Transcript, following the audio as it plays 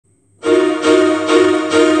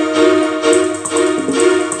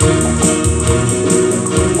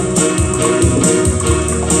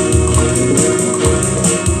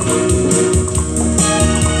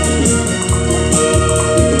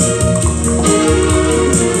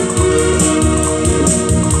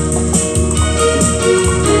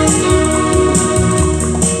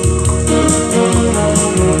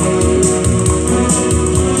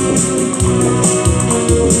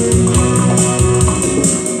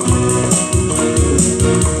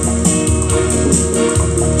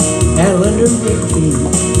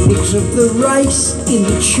in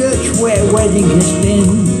the church where wedding has been.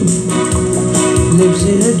 Lives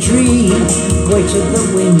in a dream, waits at the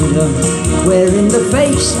window, wearing the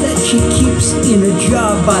face that she keeps in a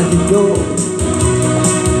jar by the door.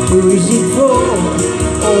 Who is it for?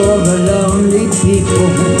 All the lonely people.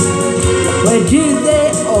 Where do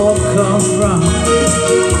they all come from?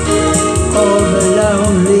 All the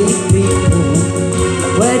lonely people.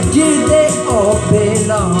 Where do they all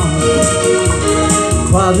belong?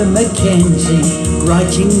 Father Mackenzie,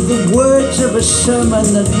 writing the words of a sermon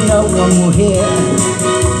that no one will hear.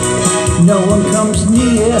 No one comes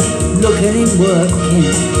near, look at him working,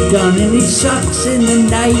 donning his socks in the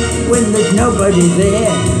night when there's nobody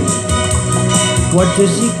there. What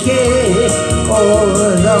does he care? All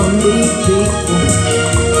the lonely people.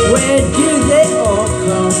 Where do they all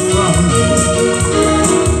come from?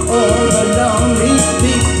 All the lonely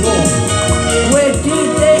people. Where do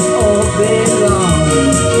they all belong?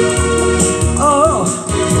 Oh,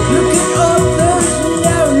 look at all those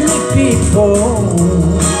lonely people.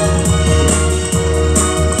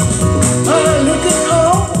 Oh, look at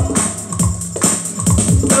all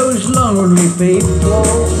those lonely people.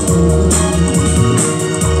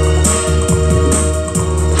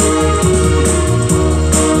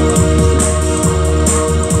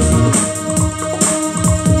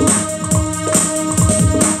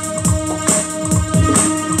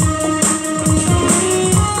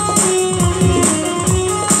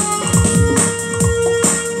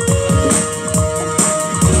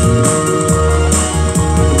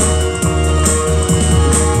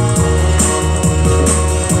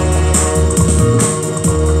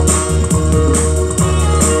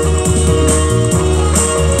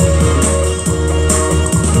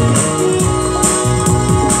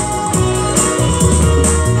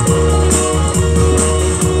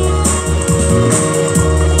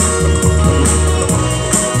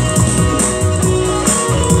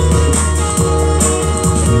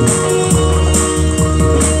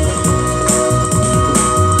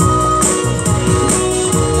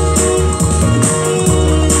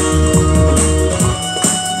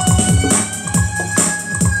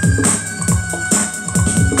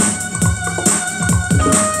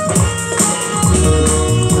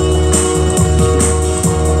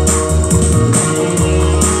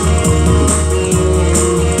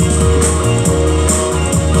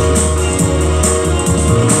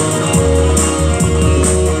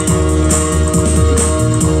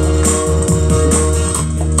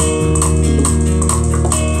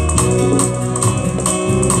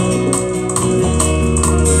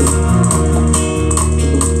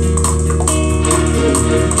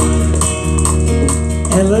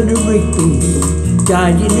 Eleanor Rigby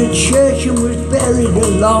died in a church and was buried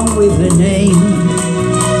along with her name.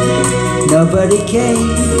 Nobody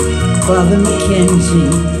came. Father Mackenzie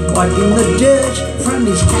wiping the dirt from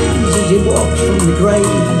his hands as he walks from the grave.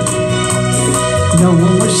 No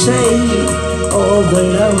one was saved. All the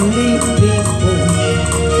lonely people.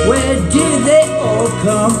 Where do they all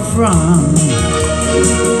come from?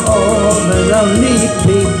 All the lonely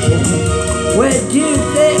people. Where do